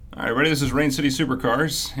All right, everybody, this is Rain City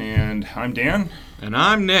Supercars, and I'm Dan. And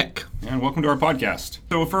I'm Nick. And welcome to our podcast.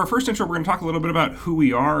 So for our first intro, we're going to talk a little bit about who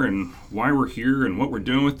we are and why we're here and what we're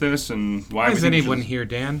doing with this and why is anyone here,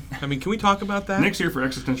 Dan? I mean, can we talk about that? Nick's here for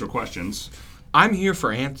existential questions. I'm here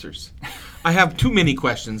for answers. I have too many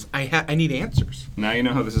questions. I need answers. Now you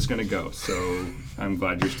know how this is going to go, so I'm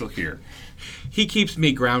glad you're still here. He keeps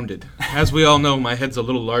me grounded. As we all know, my head's a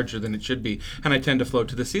little larger than it should be, and I tend to float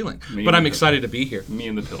to the ceiling. But I'm excited to be here. Me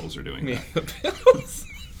and the pills are doing that. The pills.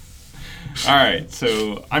 All right,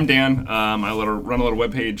 so I'm Dan. I run a little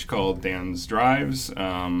webpage called Dan's Drives.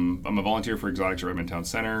 I'm a volunteer for Exotics at Redmond Town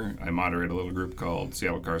Center. I moderate a little group called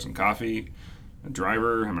Seattle Cars and Coffee. A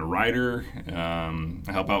driver. I'm a rider.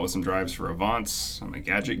 I help out with some drives for Avance. I'm a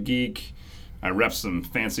gadget geek. I rep some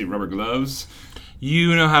fancy rubber gloves.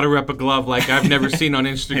 You know how to rep a glove like I've never seen on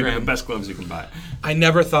Instagram. Hey, they're the best gloves you can buy. I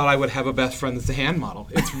never thought I would have a best friend that's a hand model.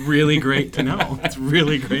 It's really great to know. It's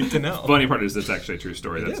really great to know. Funny part is that's actually a true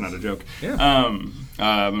story. That's not a joke. Yeah.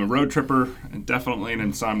 I'm a road tripper, definitely an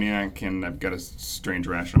insomniac, and I've got a strange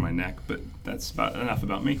rash on my neck, but that's about enough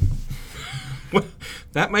about me. Well,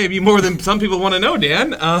 that might be more than some people want to know,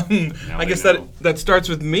 Dan. I guess that starts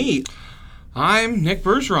with me. I'm Nick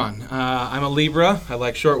Bergeron. I'm a Libra. I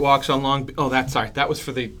like short walks on long... that was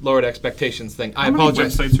for the lowered expectations thing. I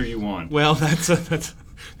apologize. How many websites are you on? Well,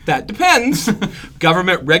 that depends.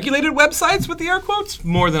 Government-regulated websites with the air quotes?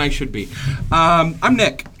 More than I should be. I'm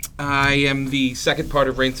Nick. I am the second part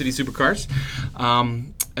of Rain City Supercars.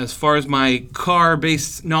 As far as my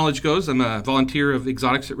car-based knowledge goes, I'm a volunteer of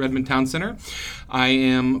Exotics at Redmond Town Center. I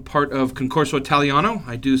am part of Concorso Italiano.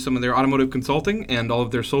 I do some of their automotive consulting and all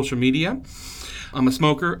of their social media. I'm a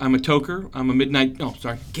smoker. I'm a toker. I'm a midnight... Oh,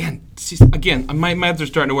 sorry. Again, my meds are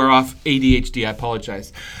starting to wear off. ADHD, I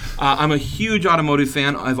apologize. I'm a huge automotive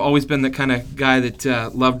fan. I've always been the kind of guy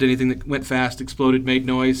that loved anything that went fast, exploded, made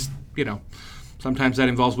noise. You know, sometimes that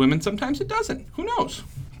involves women. Sometimes it doesn't. Who knows?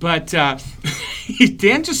 But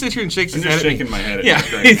Dan just sits here and shakes his head at me. I'm just shaking my head at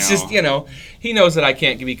Nick right now. It's just, he knows that I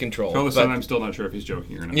can't be controlled. All of a sudden, I'm still not sure if he's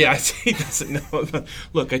joking or not. Yeah, he doesn't know.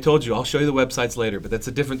 Look, I told you, I'll show you the websites later, but that's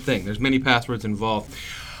a different thing. There's many passwords involved.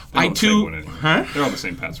 They're all the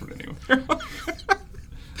same password anyway.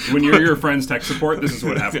 When you're your friend's tech support, this is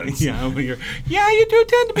what happens. You do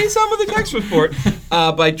tend to be some of the tech support.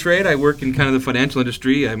 By trade, I work in kind of the financial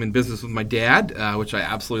industry. I'm in business with my dad, which I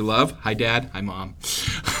absolutely love. Hi, Dad. Hi, Mom.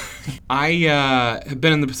 I have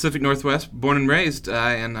been in the Pacific Northwest, born and raised,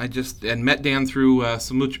 and I met Dan through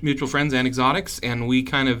some mutual friends and Exotics, and we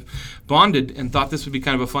kind of bonded and thought this would be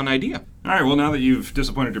kind of a fun idea. All right, well, now that you've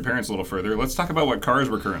disappointed your parents a little further, let's talk about what cars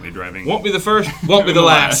we're currently driving. Won't be the first, won't be the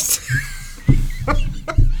last.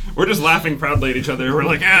 We're just laughing proudly at each other. We're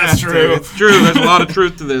like, that's true. It's true. There's a lot of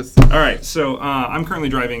truth to this. All right, so I'm currently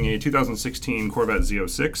driving a 2016 Corvette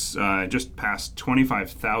Z06. Just passed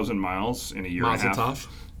 25,000 miles in a year and a half. Mazel tov.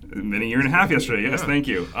 In a year and a half yesterday, yes, Thank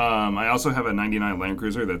you. I also have a 99 Land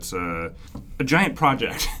Cruiser that's a giant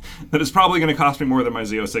project that is probably going to cost me more than my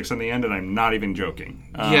Z06 in the end, and I'm not even joking.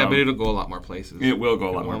 Yeah, but it'll go a lot more places. It will go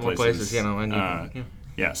a lot more places. And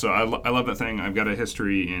yeah, so I love that thing. I've got a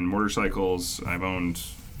history in motorcycles. I've owned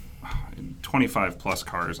 25 plus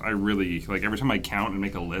cars. I really, like, every time I count and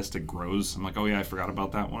make a list, it grows. I'm like, oh yeah, I forgot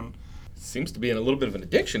about that one. Seems to be in a little bit of an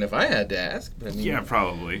addiction, if I had to ask. But, yeah,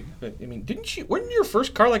 probably. But, wasn't your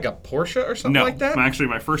first car like a Porsche or something like that? No, actually,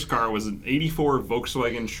 my first car was an 84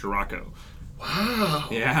 Volkswagen Scirocco. Wow.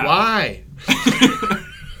 Yeah. Why?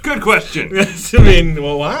 Good question.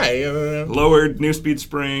 Why? Lowered new speed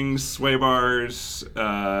springs, sway bars,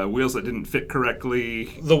 wheels that didn't fit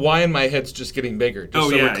correctly. The why in my head's just getting bigger. Just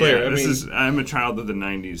so we're clear. Yeah. I'm a child of the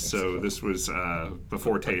 90s, so this was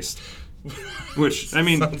before taste. Which,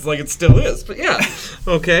 sounds like it still is, but yeah.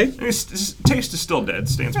 Okay. Taste is still dead.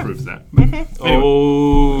 Stance proves that. Anyway,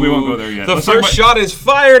 we won't go there yet. The first shot is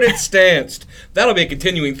fired, it stanced. That'll be a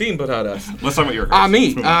continuing theme put out us. Let's talk about your cars.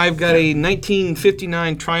 I've got a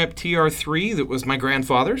 1959 Triumph TR3 that was my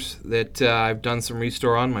grandfather's that I've done some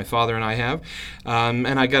restore on. My father and I have.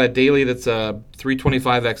 And I got a daily that's a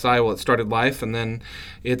 325 XI. Well, it started life, and then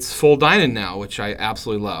it's full dynon now, which I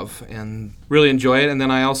absolutely love and really enjoy it. And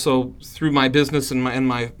then I also, through my business and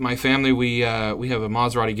my family, we have a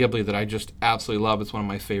Maserati Ghibli that I just absolutely love. It's one of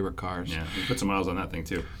my favorite cars. Yeah, you put some miles on that thing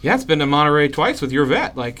too. Yeah, it's been to Monterey twice with your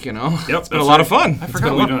vet. Yep, it's been a lot of fun. I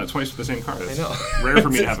forgot we've done that twice with the same car. I know. Rare for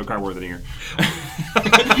me to have a car more than a year.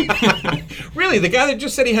 Really? The guy that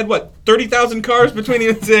just said he had, 30,000 cars between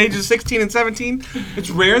the ages of 16 and 17? It's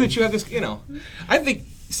rare that you have this, I think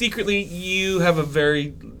secretly you have a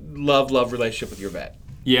very love relationship with your vet.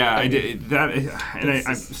 Yeah, I did that, and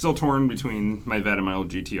I'm still torn between my Vet and my old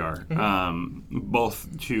GTR.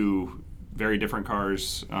 Both two very different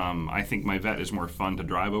cars. I think my Vet is more fun to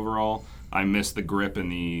drive overall. I miss the grip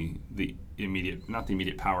and the immediate, not the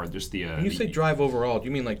immediate power, just the. When you say drive overall, do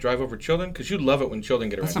you mean like drive over children? Because you love it when children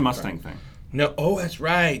get around. That's a Mustang thing. No, that's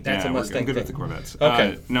right. That's a Mustang I'm good thing. with the Corvettes.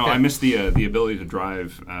 Okay. I miss the ability to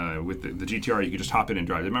drive with the GTR. You could just hop in and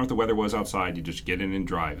drive. No matter what the weather was outside, you just get in and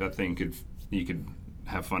drive. That thing you could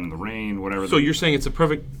have fun in the rain, whatever. So you're saying the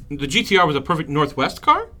GTR was a perfect Northwest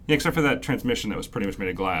car? Yeah, except for that transmission that was pretty much made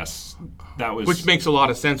of glass. That was, which makes a lot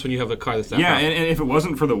of sense when you have a car that's that yeah, powerful. and if it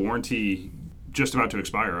wasn't for the warranty just about to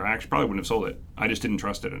expire, I actually probably wouldn't have sold it. I just didn't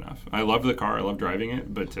trust it enough. I loved the car. I loved driving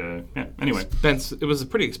it. But anyway. It was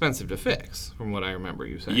pretty expensive to fix, from what I remember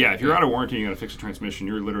you saying. Yeah, if you're out of warranty and you got to fix a transmission,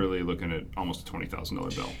 you're literally looking at almost a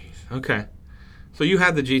 $20,000 bill. Okay. So you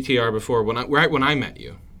had the GTR before, when I met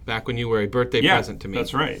you, back when you were a birthday present to me.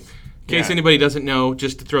 That's right. In case anybody doesn't know,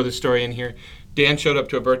 just to throw this story in here, Dan showed up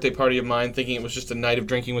to a birthday party of mine thinking it was just a night of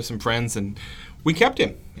drinking with some friends, and we kept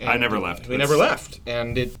him. I never left. We never left.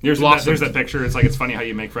 And it there's blossomed. that picture. It's funny how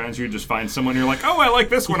you make friends. You just find someone, you're like, oh, I like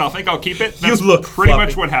this one. I'll keep it. That's look pretty fluffy.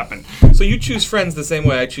 much what happened. So you choose friends the same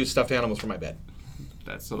way I choose stuffed animals for my bed.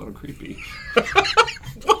 That's a little creepy.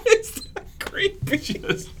 What is that creepy?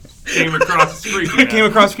 Just came across creepy. Came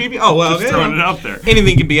across creepy? Oh, well. Just throwing it out there.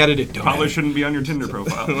 Anything can be edited. Probably shouldn't be on your Tinder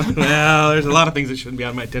profile. Well, there's a lot of things that shouldn't be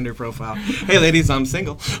on my Tinder profile. Hey, ladies, I'm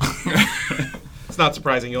single. It's not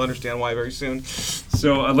surprising. You'll understand why very soon.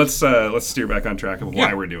 So let's steer back on track of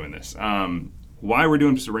why we're doing this. Why we're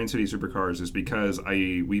doing Rain City Supercars is because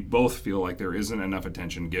we both feel like there isn't enough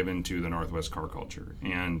attention given to the Northwest car culture,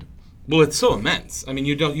 and well, it's so immense. I mean,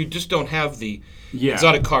 you just don't have the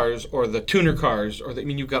exotic cars or the tuner cars,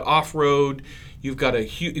 you've got off-road. You've got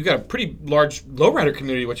a pretty large lowrider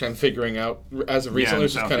community, which I'm figuring out as of recently,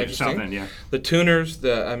 which is kind of interesting. South End, yeah. The tuners,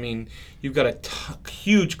 you've got a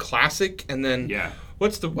huge classic, and then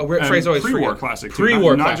what's the phrase always pre-war classic?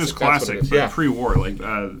 Pre-war, not just classic, but pre-war, like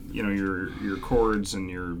your Cords and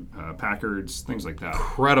your Packards, things like that.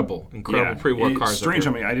 Incredible pre-war cars. It's strange.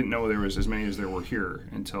 I didn't know there was as many as there were here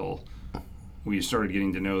until we started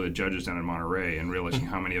getting to know the judges down in Monterey and realizing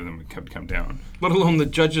how many of them kept come down. Let alone the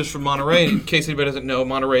judges from Monterey. In case anybody doesn't know,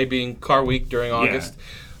 Monterey being Car Week during August,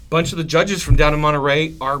 a bunch of the judges from down in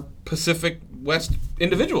Monterey are Pacific West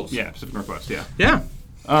individuals. Yeah, Pacific Northwest, Yeah.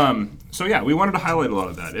 We wanted to highlight a lot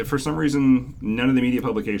of that. If for some reason none of the media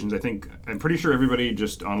publications, I'm pretty sure everybody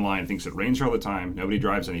just online thinks it rains here all the time, nobody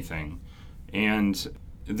drives anything, and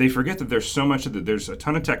they forget that there's so much there's a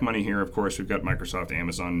ton of tech money here. Of course, we've got Microsoft,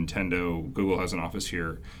 Amazon, Nintendo, Google has an office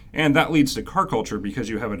here, and that leads to car culture because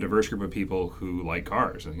you have a diverse group of people who like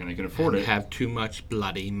cars and they can afford it. Have too much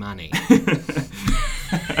bloody money.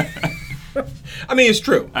 I mean, it's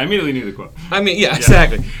true. I immediately knew the quote.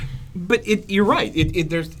 Exactly. But you're right.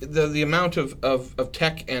 There's the amount of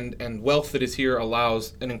tech and wealth that is here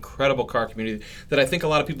allows an incredible car community that I think a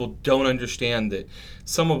lot of people don't understand, that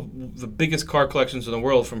some of the biggest car collections in the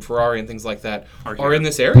world, from Ferrari and things like that, are in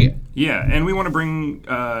this area. Yeah, and we want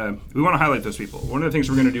to highlight those people. One of the things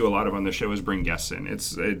we're going to do a lot of on this show is bring guests in.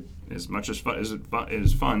 As much as it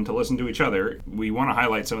is fun to listen to each other, we want to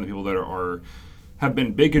highlight some of the people that have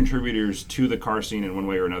been big contributors to the car scene in one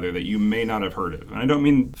way or another that you may not have heard of. And I don't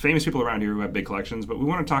mean famous people around here who have big collections, but we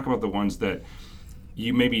want to talk about the ones that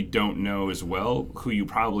you maybe don't know as well, who you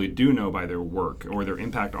probably do know by their work or their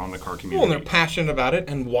impact on the car community. Well, and they're passionate about it,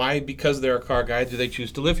 and why, because they're a car guy, do they choose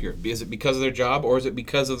to live here? Is it because of their job, or is it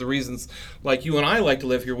because of the reasons like you and I like to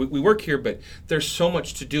live here? We work here, but there's so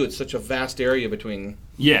much to do. It's such a vast area between...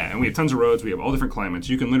 Yeah, and we have tons of roads. We have all different climates.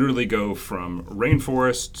 You can literally go from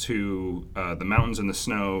rainforest to the mountains and the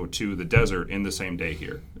snow to the desert in the same day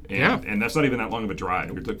here. And that's not even that long of a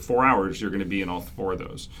drive. It's like 4 hours, you're going to be in all four of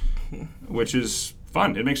those, which is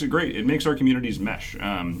fun. It makes it great. It makes our communities mesh.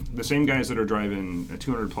 The same guys that are driving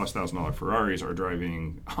 $200,000+ Ferraris are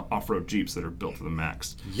driving off-road Jeeps that are built to the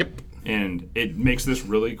max. Yep. And it makes this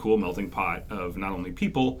really cool melting pot of not only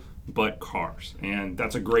people, but cars. And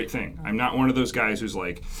that's a great thing. I'm not one of those guys who's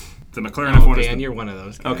like, the McLaren F1 is... Dan, you're one of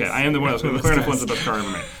those guys. Okay, I am the one of those guys. The McLaren F1 is the best car ever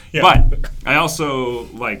made. Yeah. But I also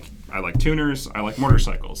like tuners, I like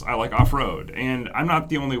motorcycles, I like off-road. And I'm not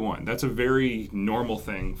the only one. That's a very normal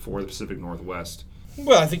thing for the Pacific Northwest.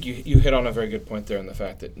 Well, I think you hit on a very good point there in the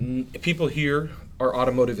fact that people here are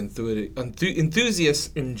automotive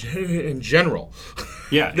enthusiasts in general.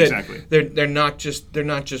 Yeah, exactly. They're not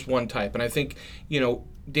just one type. And I think,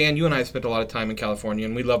 Dan, you and I have spent a lot of time in California,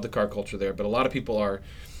 and we love the car culture there. But a lot of people are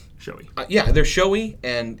showy. Yeah, they're showy,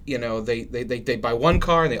 and they buy one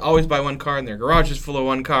car, and they always buy one car, and their garage is full of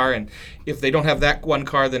one car, and if they don't have that one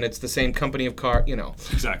car, then it's the same company of car,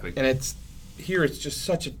 Exactly. And it's just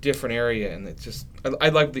such a different area, and it's just I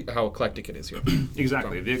like how eclectic it is here.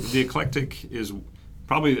 Exactly. The eclectic is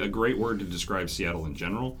probably a great word to describe Seattle in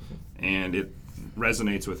general, and it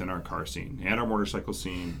resonates within our car scene and our motorcycle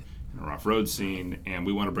scene and our off-road scene, and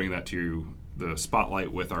we want to bring that to the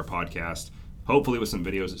spotlight with our podcast. Hopefully with some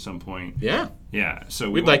videos at some point. Yeah. Yeah.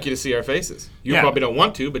 So we'd like you to see our faces. You probably don't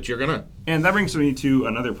want to, but you're going to. And that brings me to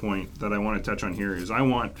another point that I want to touch on here is I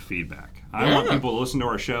want feedback. I want people to listen to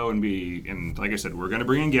our show and like I said, we're going to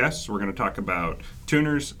bring in guests. We're going to talk about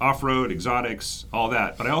tuners, off-road, exotics, all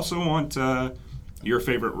that. But I also want your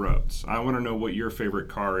favorite roads. I want to know what your favorite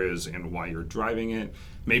car is and why you're driving it.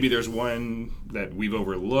 Maybe there's one that we've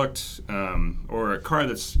overlooked or a car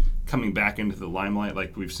that's coming back into the limelight.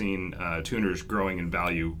 Like we've seen tuners growing in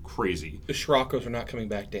value crazy. The Scirocco's are not coming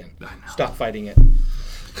back, Dan. Stop fighting it.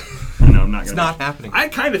 I know, I'm not going to. It's not happening. I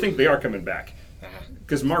kind of think they are coming back.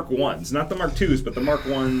 Because Mark 1s, not the Mark 2s, but the Mark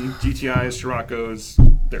 1 GTIs, Scirocco's,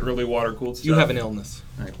 the early water-cooled stuff. You have an illness.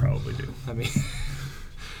 I probably do. I mean...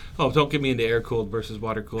 Oh, don't get me into air-cooled versus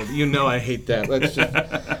water-cooled. I hate that. Let's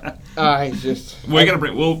just...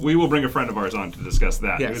 We will bring a friend of ours on to discuss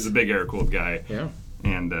that. Yes. He was a big air-cooled guy. Yeah.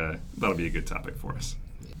 And that'll be a good topic for us.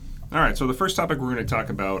 All right, so the first topic we're going to talk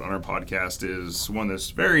about on our podcast is one that's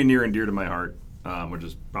very near and dear to my heart, which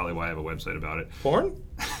is probably why I have a website about it. Porn?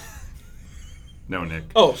 No, Nick.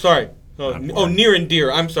 Oh, sorry. Near and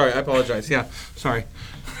dear. I'm sorry. I apologize. Yeah, sorry.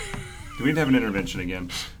 Do we need to have an intervention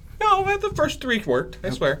again? No, the first three worked. I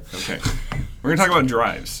swear. Okay. We're going to talk about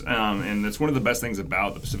drives, and that's one of the best things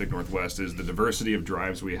about the Pacific Northwest is the diversity of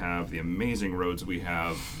drives we have, the amazing roads we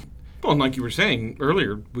have. Well, and like you were saying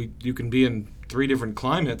earlier, you can be in 3 different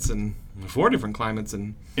climates and 4 different climates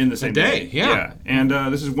in the same day. Yeah. And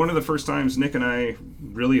this is one of the first times Nick and I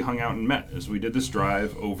really hung out and met, as we did this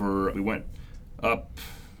drive over. We went up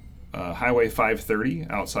Highway 530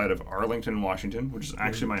 outside of Arlington, Washington, which is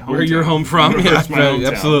actually my hometown. Where you're home from. That's my hometown.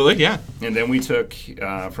 Absolutely, yeah. And then we took,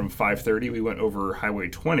 from 530, we went over Highway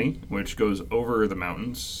 20, which goes over the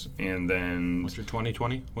mountains, and then... Was your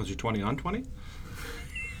 2020? Was your 20 on 20?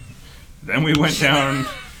 Then we went down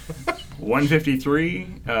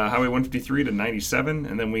 153, Highway 153 to 97,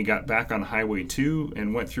 and then we got back on Highway 2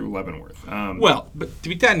 and went through Leavenworth. But to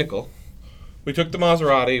be technical... We took the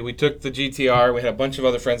Maserati, we took the GTR, we had a bunch of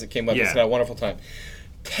other friends that came with us and had a wonderful time.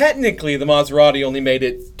 Technically, the Maserati only made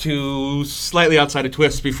it to slightly outside of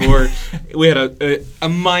Twist before we had a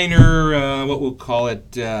minor, what we'll call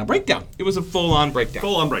it, breakdown. It was a full-on breakdown.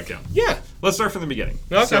 Full-on breakdown. Yeah. Let's start from the beginning.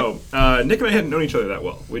 Okay. So, Nick and I hadn't known each other that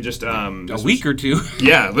well. We just... a week or two.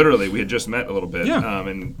 Yeah, literally. We had just met a little bit. Yeah.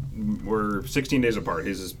 And we're 16 days apart.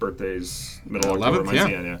 His birthday's middle of October.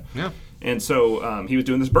 11th, Yeah. And so he was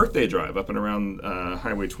doing this birthday drive up and around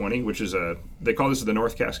Highway 20, which is they call this the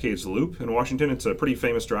North Cascades Loop in Washington. It's a pretty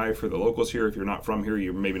famous drive for the locals here. If you're not from here,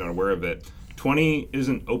 you're maybe not aware of it. 20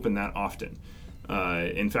 isn't open that often.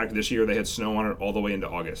 In fact, this year they had snow on it all the way into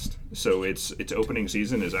August. So its opening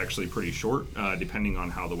season is actually pretty short, depending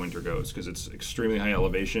on how the winter goes, because it's extremely high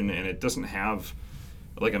elevation, and it doesn't have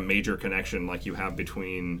like a major connection like you have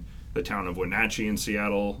between the town of Wenatchee in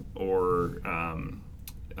Seattle or...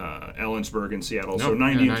 Ellensburg in Seattle. So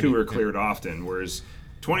 90 and 2 are cleared often, whereas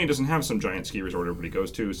 20 doesn't have some giant ski resort everybody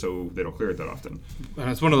goes to, so they don't clear it that often. And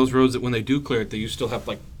it's one of those roads that when they do clear it, you still have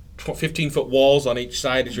like 15-foot walls on each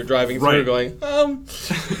side as you're driving through going,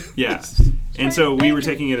 Yeah. And so we were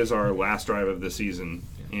taking it as our last drive of the season,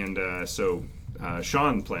 and so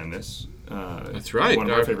Sean planned this. That's right. One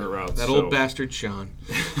of our favorite routes. That old bastard Sean.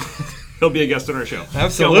 He'll be a guest on our show.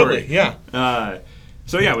 Absolutely, yeah.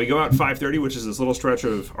 So yeah, we go out 530, which is this little stretch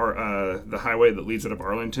of the highway that leads out of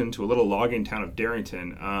Arlington to a little logging town of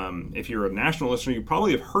Darrington. If you're a national listener, you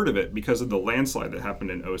probably have heard of it because of the landslide that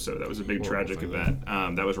happened in Oso. That was a big tragic event.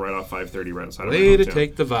 That was right off 530, right outside of my hometown. Way to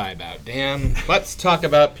take the vibe out, Dan. Let's talk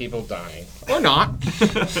about people dying. Or not.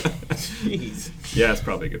 Jeez. Yeah, that's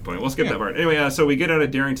probably a good point. We'll skip that part. Anyway, so we get out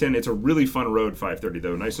of Darrington. It's a really fun road, 530,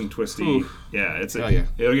 though. Nice and twisty. Ooh. Yeah,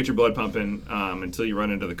 it'll get your blood pumping until you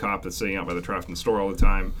run into the cop that's sitting out by the Trafton store all the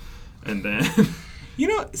time. And then... You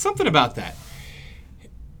know, something about that.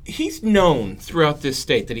 He's known throughout this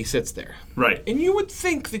state that he sits there. Right. And you would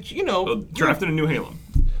think that, Trafton and New Halem.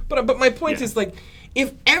 But my point is, like,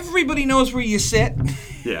 if everybody knows where you sit...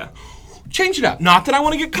 Yeah. Change it up. Not that I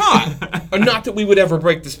want to get caught, or not that we would ever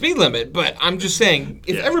break the speed limit, but I'm just saying,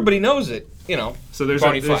 if everybody knows it, So there's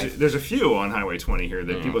a few on Highway 20 here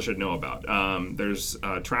that people should know about. There's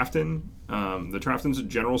Trafton. The Trafton's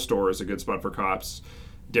general store is a good spot for cops.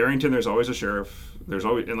 Darrington, there's always a sheriff. There's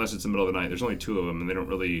always, unless it's the middle of the night. There's only 2 of them, and they don't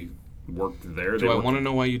really work there. Do I want to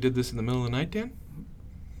know why you did this in the middle of the night, Dan?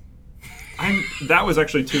 That was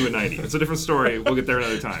actually 2 in 90. It's a different story. We'll get there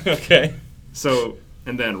another time. Okay. So,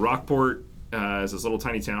 and then Rockport is this little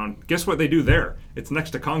tiny town. Guess what they do there? It's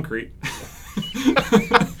next to concrete.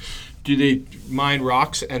 Do they mine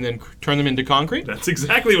rocks and then turn them into concrete? That's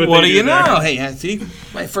exactly what What they do do you know? there. Hey, see,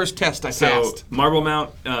 my first test I So, passed. Marble Mount,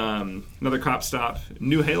 another cop stop.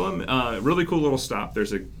 New Halem, really cool little stop.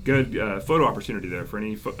 There's a good photo opportunity there for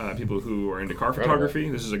any people who are into car photography.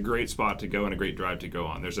 This is a great spot to go and a great drive to go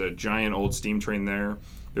on. There's a giant old steam train there.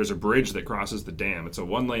 There's a bridge that crosses the dam. It's a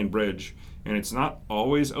 1-lane bridge, and it's not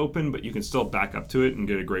always open, but you can still back up to it and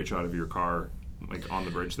get a great shot of your car like on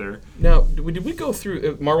the bridge there. Now, did we go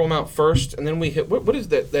through Marble Mount first, and then we hit, what is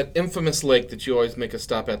that infamous lake that you always make a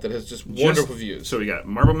stop at that has just wonderful views? So we got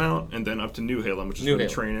Marble Mount, and then up to New Halem, which is New where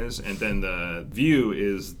the Halem. train is, and then the view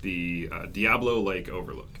is the Diablo Lake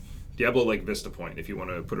overlook. Diablo Lake Vista Point, if you want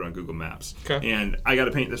to put it on Google Maps. Okay. And I got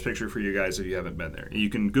to paint this picture for you guys if you haven't been there. You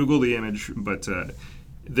can Google the image, but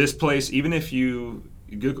this place, even if you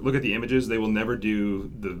look at the images, they will never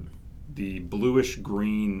do the bluish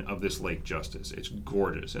green of this lake justice. It's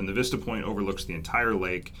gorgeous, and the Vista Point overlooks the entire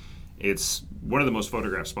lake. It's one of the most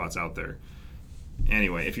photographed spots out there.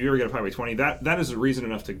 Anyway, if you ever get up Highway 20, that is a reason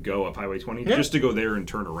enough to go up Highway 20, just to go there and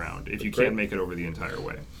turn around if you can't make it over the entire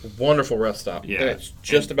way. Wonderful rest stop. Yeah. And it's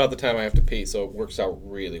just about the time I have to pee, so it works out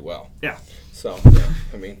really well. Yeah. So, yeah,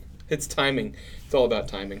 I mean, it's timing. It's all about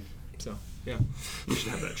timing. So, yeah. You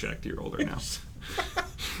should have that checked. You're older now.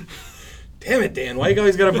 Damn it, Dan. Why you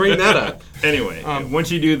always got to bring that up? Anyway, once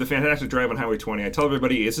you do the fantastic drive on Highway 20, I tell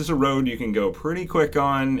everybody this is a road you can go pretty quick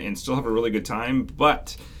on and still have a really good time.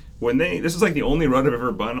 But this is like the only road I've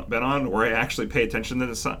ever been on where I actually pay attention to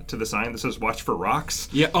the sign that says "Watch for rocks."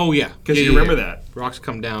 Yeah. Oh, yeah. Because you remember that. Rocks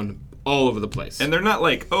come down all over the place. And they're not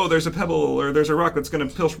like, oh, there's a pebble or there's a rock that's going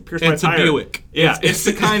to pierce my It's tire. a Buick. Yeah, it's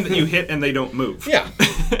the kind that you hit and they don't move. Yeah.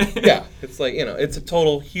 Yeah. It's like, it's a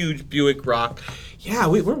total huge Buick rock. Yeah,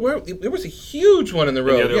 there was a huge one in the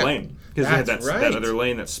road. In the other lane. Because they had that right. other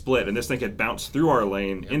lane that split, and this thing had bounced through our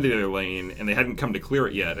lane into the other lane, and they hadn't come to clear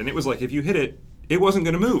it yet. And it was like, if you hit it, it wasn't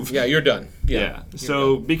going to move. Yeah, you're done. Yeah.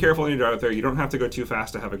 So be careful when you drive out there. You don't have to go too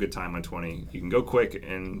fast to have a good time on 20. You can go quick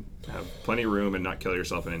and have plenty of room and not kill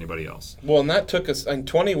yourself and anybody else. Well, and that took us, in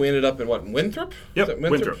 20, we ended up in what, Winthrop? Yep, Is it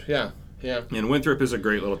Winthrop. Yeah. Yeah. And Winthrop is a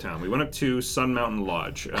great little town. We went up to Sun Mountain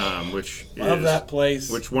Lodge, which Love that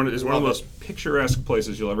place. Which is one of the most picturesque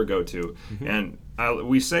places you'll ever go to. Mm-hmm. And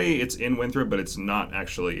we say it's in Winthrop, but it's not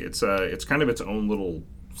actually. It's kind of its own little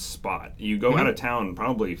spot. You go out of town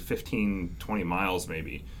probably 15, 20 miles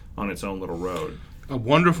maybe on its own little road. A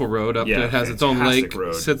wonderful road up there. It has its own lake.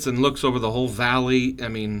 Road. Sits and looks over the whole valley. I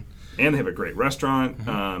mean. And they have a great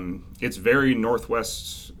restaurant. It's very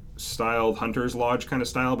Northwest styled Hunter's Lodge kind of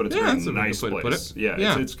style, but it's a very nice place.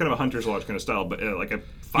 Yeah. It's kind of a Hunter's Lodge kind of style, but like a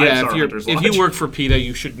 5-star Hunter's Lodge. If you work for PETA,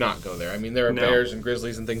 you should not go there. I mean, there are bears and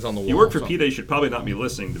grizzlies and things on the wall. You work for PETA, you should probably not be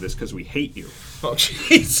listening to this because we hate you. Oh,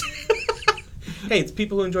 jeez. Hey, it's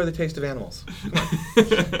people who enjoy the taste of animals. Come on.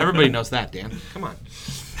 Everybody knows that, Dan. Come on.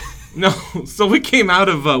 No, so we came out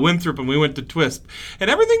of Winthrop and we went to Twisp,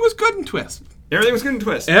 and everything was good in Twisp. Everything was good in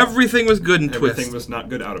Twist. Everything was good in Twist. Everything was not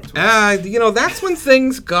good out of Twist. That's when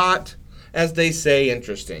things got, as they say,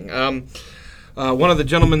 interesting. One of the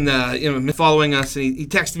gentlemen, following us, and he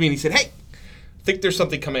texted me and he said, "Hey, I think there's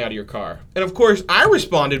something coming out of your car." And of course, I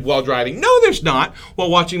responded while driving, "No, there's not," while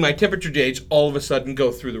watching my temperature gauge all of a sudden go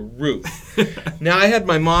through the roof. Now, I had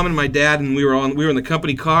my mom and my dad, and we were in the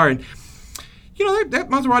company car, and that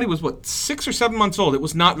Maserati was, 6 or 7 months old. It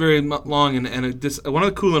was not very long, and one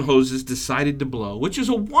of the coolant hoses decided to blow, which is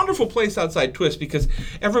a wonderful place outside Twisp because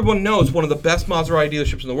everyone knows one of the best Maserati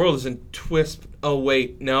dealerships in the world is in Twisp. Oh,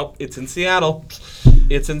 wait. No, it's in Seattle.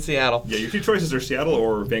 It's in Seattle. Yeah, your two choices are Seattle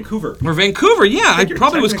or Vancouver. Or Vancouver, yeah. I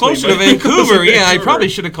probably was closer to Vancouver. Yeah, I probably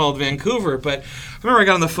should have called Vancouver, but I remember I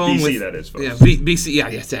got on the phone BC, with... that is, folks. Yeah, BC, yeah,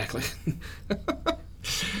 exactly.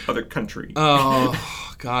 Other country. Oh...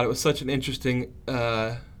 God, it was such an interesting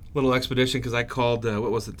little expedition because I called, the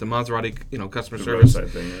Maserati, customer service.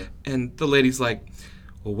 Thing, yeah. And the lady's like,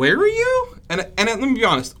 "Well, where are you?" And let me be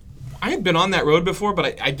honest, I had been on that road before,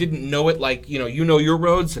 but I didn't know it like, you know your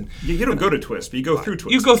roads. And you don't go to Twisp, you go through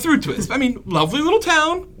Twisp. You go through Twisp. I mean, lovely little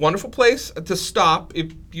town, wonderful place to stop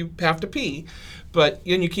if you have to pee, but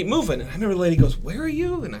then you keep moving. And I remember the lady goes, "Where are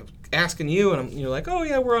you?" And I'm asking you, and you're like, "Oh,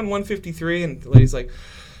 yeah, we're on 153. And the lady's like,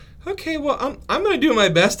 "Okay, well, I'm going to do my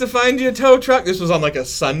best to find you a tow truck." This was on like a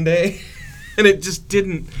Sunday, and it just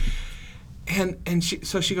didn't. And she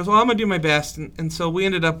goes, "Well, I'm going to do my best." And so we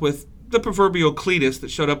ended up with the proverbial Cletus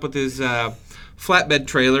that showed up with his flatbed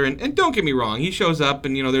trailer. And don't get me wrong, he shows up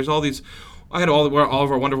and, there's all these... I had all of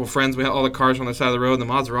our wonderful friends. We had all the cars on the side of the road, and the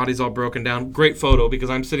Maserati's all broken down. Great photo because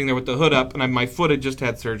I'm sitting there with the hood up, and my foot had just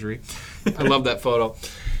had surgery. I love that photo.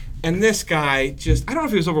 And this guy I don't know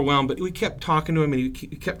if he was overwhelmed, but we kept talking to him, and he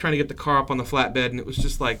kept trying to get the car up on the flatbed, and it was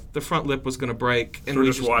just like the front lip was going to break. And we're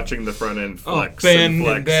just watching the front end flex bend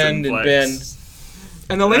and bend.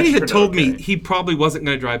 And the lady had told me he probably wasn't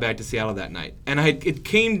going to drive back to Seattle that night. And it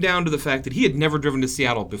came down to the fact that he had never driven to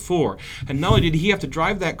Seattle before. And not only did he have to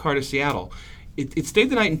drive that car to Seattle, it stayed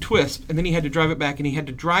the night in Twisp, and then he had to drive it back, and he had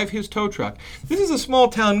to drive his tow truck. This is a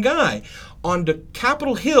small-town guy onto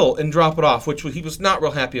Capitol Hill and drop it off, which he was not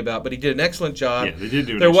real happy about, but he did an excellent job. Yeah, they did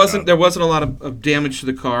do an There excellent job. There wasn't a lot of damage to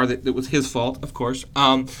the car. That was his fault, of course.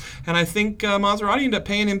 And I think Maserati ended up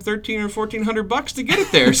paying him $1,300 or $1,400 to get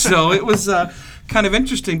it there. So it was kind of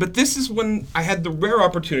interesting. But this is when I had the rare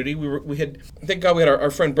opportunity. Thank God we had our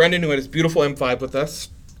friend Brendan, who had his beautiful M5 with us,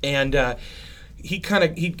 and he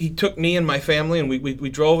took me and my family, and we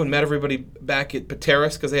drove and met everybody back at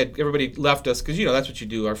Pateros because everybody left us because that's what you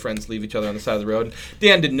do. Our friends leave each other on the side of the road. And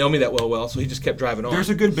Dan didn't know me that well, so he just kept driving on. There's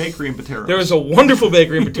a good bakery in Pateros. There was a wonderful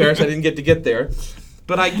bakery in Pateros. I didn't get there,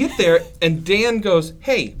 but I get there and Dan goes,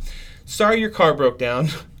 "Hey, sorry your car broke down.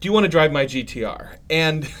 Do you want to drive my GTR?"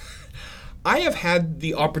 And I have had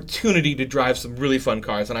the opportunity to drive some really fun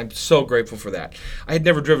cars, and I'm so grateful for that. I had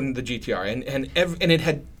never driven the GTR, and it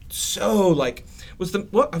had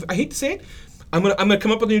I hate to say it. I'm gonna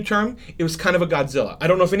come up with a new term. It was kind of a Godzilla. I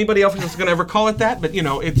don't know if anybody else is gonna ever call it that, but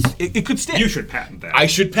it could stand. You should patent that. I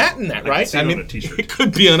should patent that, right? I mean, on a t-shirt. It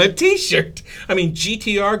could be on a t-shirt. I mean,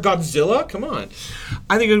 GTR Godzilla. Come on,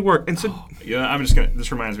 I think it would work. And so,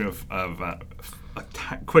 This reminds me of a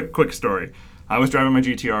quick story. I was driving my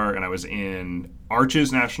GTR and I was in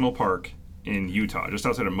Arches National Park in Utah, just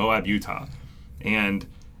outside of Moab, Utah, and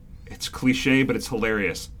it's cliche, but it's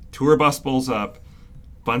hilarious. Tour bus pulls up,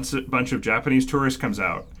 bunch of Japanese tourists comes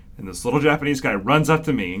out, and this little Japanese guy runs up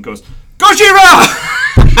to me and goes,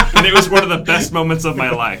 "Gojira!" And it was one of the best moments of my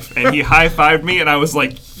life. And he high-fived me, and I was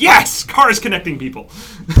like, yes, cars connecting people.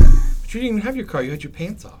 But you didn't even have your car. You had your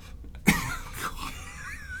pants off.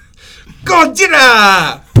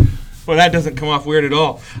 Gojira! Well, that doesn't come off weird at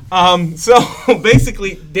all. So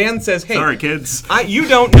basically, Dan says, "Hey, sorry, kids. You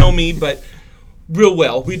don't know me, but real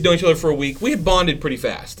well. We'd known each other for a week. We had bonded pretty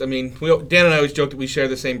fast. I mean, Dan and I always joke that we share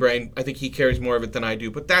the same brain. I think he carries more of it than I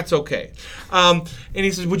do, but that's okay." And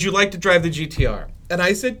he says, "Would you like to drive the GTR?" And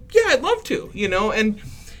I said, "Yeah, I'd love to." And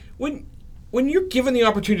when you're given the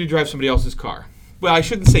opportunity to drive somebody else's car, well, I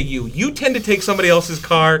shouldn't say you. You tend to take somebody else's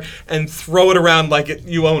car and throw it around like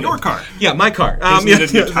you own it. Your car. Yeah, my car.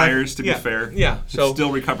 Needed new tires, to be fair. Yeah. So it's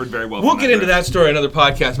still recovered very well. We'll get into that story in another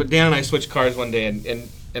podcast, but Dan and I switched cars one day,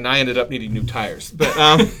 and I ended up needing new tires, but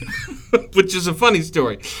which is a funny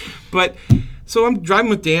story. But so I'm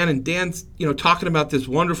driving with Dan, and Dan's talking about this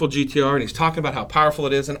wonderful GTR, and he's talking about how powerful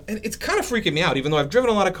it is, and it's kind of freaking me out, even though I've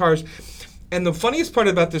driven a lot of cars. And the funniest part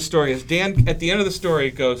about this story is Dan, at the end of the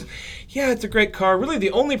story, goes, "Yeah, it's a great car. Really,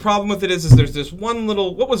 the only problem with it is there's this one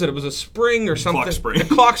little, what was it? It was a spring or something. Clock spring. A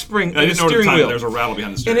clock spring. I didn't know at the steering time wheel. there was a rattle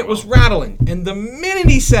behind the steering And it wheel. was rattling. And the minute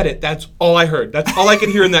he said it, that's all I heard. That's all I could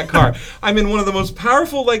hear in that car. I'm in one of the most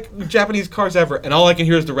powerful Japanese cars ever, and all I can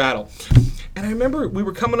hear is the rattle. And I remember we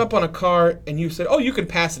were coming up on a car, and you said, "Oh, you can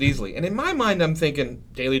pass it easily." And in my mind, I'm thinking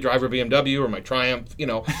daily driver BMW or my Triumph,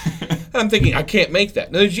 And I'm thinking I can't make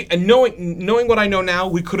that. And knowing what I know now,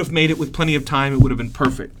 we could have made it with plenty of time. It would have been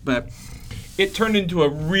perfect. But it turned into a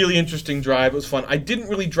really interesting drive. It was fun. I didn't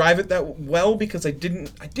really drive it that well because I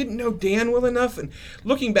didn't know Dan well enough. And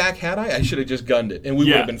looking back, had I should have just gunned it, and we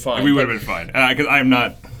would have been fine. We would have been fine. Because I'm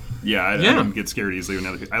not. I don't get scared easily when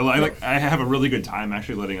other people. I have a really good time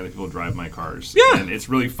actually letting other people drive my cars. Yeah. And it's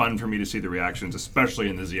really fun for me to see the reactions, especially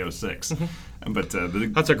in the Z06. But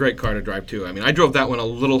that's a great car to drive too. I mean, I drove that one a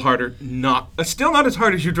little harder. Still not as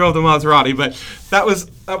hard as you drove the Maserati, but that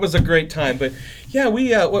was a great time. But yeah,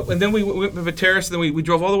 and then we went to Pateros, and then we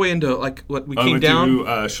drove all the way into we came down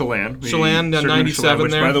to Chelan. Chelan, 97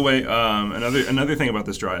 which, there. by the way, another thing about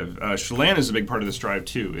this drive, Chelan is a big part of this drive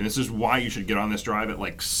too, and this is why you should get on this drive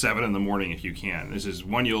at 7 in the morning if you can. This is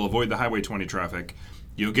one, you'll avoid the Highway 20 traffic.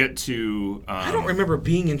 You'll get to. I don't remember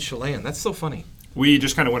being in Chelan. That's so funny. We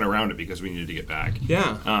just kind of went around it because we needed to get back.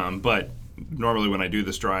 Yeah. But normally when I do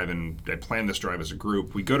this drive, and I plan this drive as a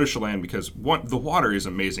group, we go to Chelan because the water is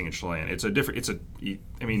amazing in Chelan.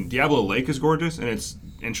 Diablo Lake is gorgeous,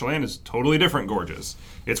 and Chelan is totally different gorgeous.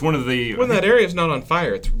 It's one of the... When that area is not on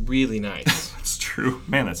fire, it's really nice. It's true.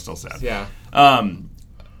 Man, that's still sad. Yeah.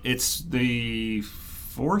 It's the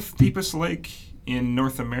 4th deepest lake in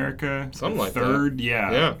North America. Something like that. Third,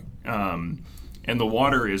 yeah. Yeah. And the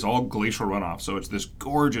water is all glacial runoff, so it's this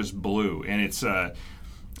gorgeous blue. And it's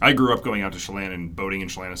I grew up going out to Chelan and boating in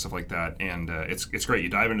Chelan and stuff like that, and it's great. You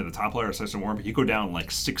dive into the top layer, it's nice and warm, but you go down like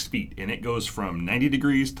 6 feet, and it goes from 90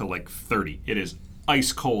 degrees to like 30. It is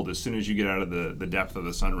ice cold as soon as you get out of the depth of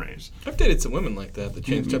the sun rays. I've dated some women like that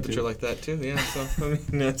change temperature like that too. Yeah, so I mean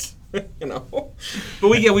that's But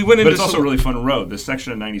we went into. But it's also a really fun road. This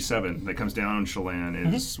section of 97 that comes down Chelan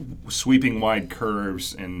is sweeping wide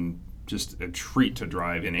curves and just a treat to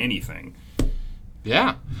drive in anything.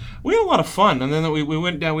 Yeah, we had a lot of fun, and then we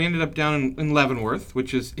went down. We ended up down in Leavenworth,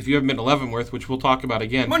 which is, if you haven't been to Leavenworth, which we'll talk about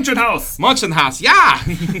again. Munchenhaus, yeah.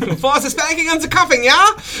 Force is spanking and the cuffing, yeah.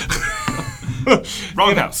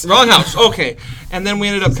 Wrong house. Wrong house. Okay, and then we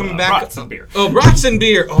ended up coming back. Brats and beer. Oh, brats and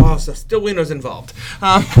beer. Oh, so still windows involved.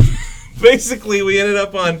 Basically, we ended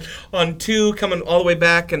up on 2 coming all the way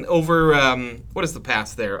back and over. What is the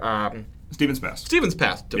pass there? Stevens Pass. Stevens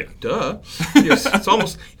Pass. Yeah. Duh. Yes, it's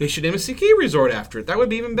almost. They should name a ski resort after it. That would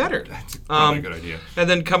be even better. That's probably a good idea. And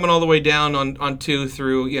then coming all the way down on 2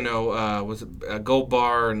 through, was it Gold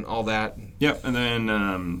Bar and all that. Yep. And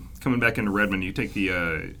then coming back into Redmond, you take the.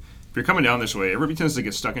 If you're coming down this way, everybody tends to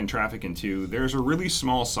get stuck in traffic in 2. There's a really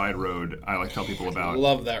small side road I like to tell people about.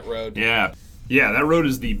 Love that road. Yeah. Yeah, that road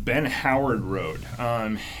is the Ben Howard Road.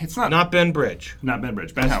 It's not Ben Bridge. Not Ben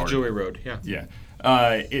Bridge. Ben That's Howard. the Jewelry Road. Yeah. Yeah.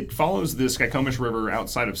 It follows the Skykomish River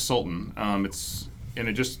outside of Sultan.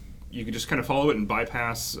 You can just kind of follow it and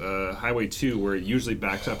bypass Highway 2, where it usually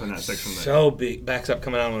backs up in that section. So big, backs up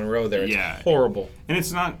coming out on the road there. It's horrible. And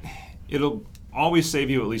it'll always save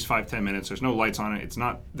you at least 5-10 minutes. There's no lights on it.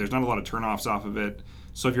 There's not a lot of turnoffs off of it.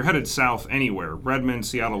 So if you're headed south anywhere, Redmond,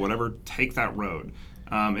 Seattle, whatever, take that road.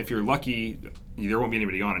 If you're lucky, there won't be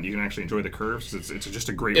anybody on it. You can actually enjoy the curves. It's just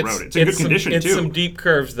a great road. It's in good condition, too. It's some deep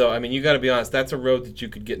curves, though. I mean, you got to be honest. That's a road that you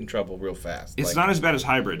could get in trouble real fast. It's not as bad as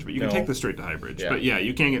High Bridge, but you can take this straight to High Bridge. Yeah. But yeah,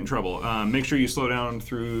 you can get in trouble. Make sure you slow down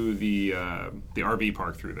through the RV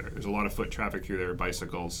park through there. There's a lot of foot traffic through there,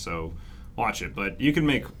 bicycles, so watch it. But you can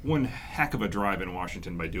make one heck of a drive in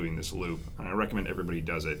Washington by doing this loop. I recommend everybody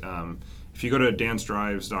does it. If you go to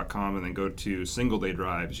dansdrives.com and then go to single day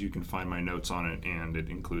drives, you can find my notes on it, and it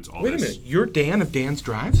includes all this. Wait a minute, you're Dan of Dan's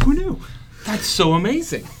Drives? Who knew? That's so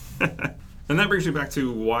amazing. And that brings me back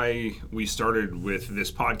to why we started with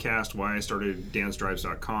this podcast, why I started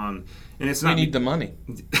dansdrives.com. And it's not. We need the money.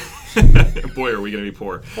 Boy, are we going to be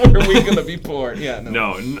poor. Or are we going to be poor? Yeah.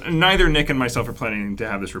 No, neither Nick and myself are planning to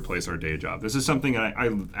have this replace our day job. This is something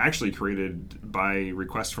I actually created by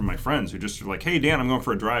request from my friends who just are like, hey, Dan, I'm going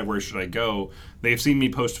for a drive. Where should I go? They've seen me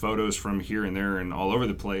post photos from here and there and all over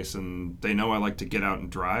the place, and they know I like to get out and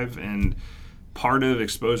drive. And part of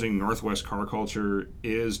exposing Northwest car culture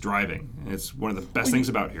is driving. It's one of the best things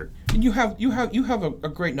about here. And you have a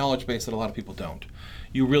great knowledge base that a lot of people don't.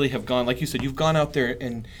 You really have gone, like you said, you've gone out there,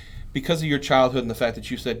 and because of your childhood and the fact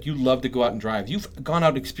that you said you love to go out and drive, you've gone out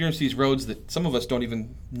and experienced these roads that some of us don't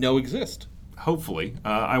even know exist. Hopefully.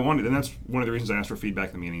 I wanted, and that's one of the reasons I asked for feedback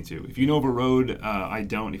in the beginning too. If you know of a road, I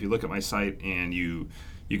don't. If you look at my site and you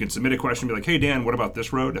can submit a question, be like, hey, Dan, what about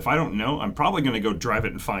this road? If I don't know, I'm probably going to go drive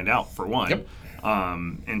it and find out, for one. Yep.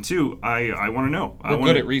 And 2, I want to know. We're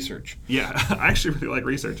good at research. Yeah, I actually really like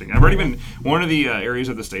researching. I've already been, one of the areas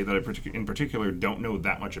of the state that I in particular don't know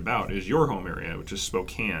that much about is your home area, which is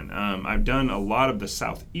Spokane. I've done a lot of the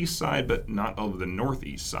southeast side, but not all of the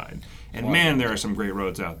northeast side. And man, there are some great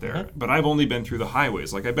roads out there. Mm-hmm. But I've only been through the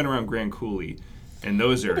highways. Like, I've been around Grand Coulee and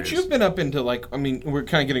those areas. But you've been up into, like, I mean, we're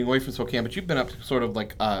kind of getting away from Spokane, but you've been up sort of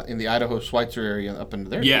like in the Idaho-Schweitzer area up into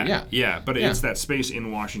there. Yeah. But it's that space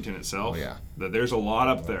in Washington itself. Oh, yeah. That there's a lot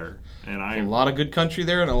up there. And a lot of good country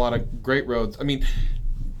there and a lot of great roads. I mean,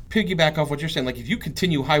 piggyback off what you're saying, like if you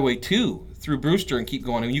continue Highway 2 through Brewster and keep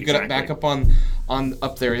going, and you get back up on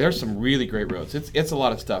up there's some really great roads. It's a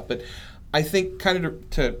lot of stuff. But I think, kind of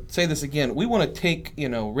to say this again, we want to take,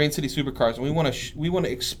 Rain City Supercars, and we want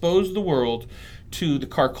to expose the world to the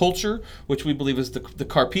car culture, which we believe is the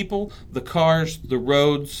car people, the cars, the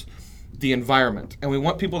roads, the environment. And we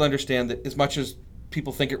want people to understand that as much as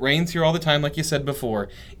people think it rains here all the time, like you said before,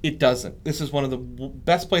 it doesn't. This is one of the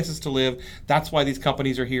best places to live. That's why these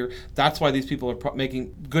companies are here. That's why these people are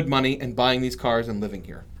making good money and buying these cars and living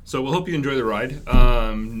here. So we'll hope you enjoy the ride.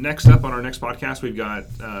 Next up on our next podcast, we've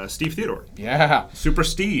got Steve Theodore. Yeah. Super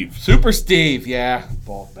Steve, yeah.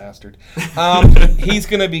 Bald bastard. He's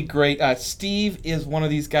going to be great. Steve is one of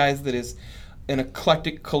these guys that is an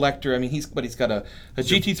eclectic collector. I mean, he's got a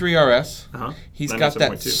GT3 RS. Uh-huh. He's got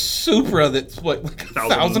that Supra that's like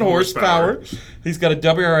 1,000 horsepower. He's got a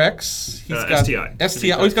WRX. He's got STI.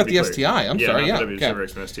 STI. Oh, he's got the STI. I'm sorry. Yeah.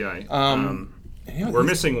 WRX and STI. We're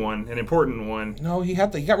missing one, an important one. No, he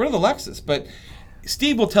got rid of the Lexus, but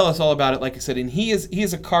Steve will tell us all about it. Like I said, and he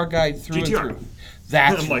is a car guy through GTR. and through.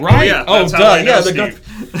 That's like, right. yeah, that's how I know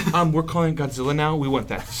Steve. We're calling it Godzilla now. We want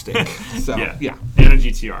that to stick. So yeah. And a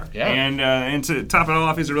GTR. Yeah. And to top it all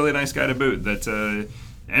off, he's a really nice guy to boot. That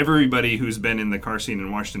everybody who's been in the car scene in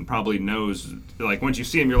Washington probably knows. Like once you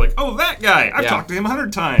see him, you're like, oh, that guy. I've talked to him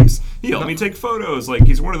 100 times. He helped me take photos. Like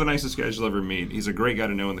he's one of the nicest guys you'll ever meet. He's a great guy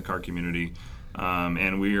to know in the car community,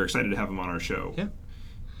 and we are excited to have him on our show. Yeah.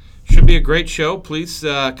 Should be a great show. Please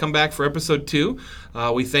come back for episode 2.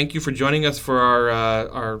 We thank you for joining us for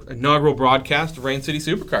our inaugural broadcast of Rain City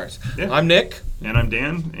Supercars. Yeah. I'm Nick. And I'm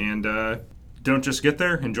Dan. And don't just get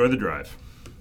there, enjoy the drive.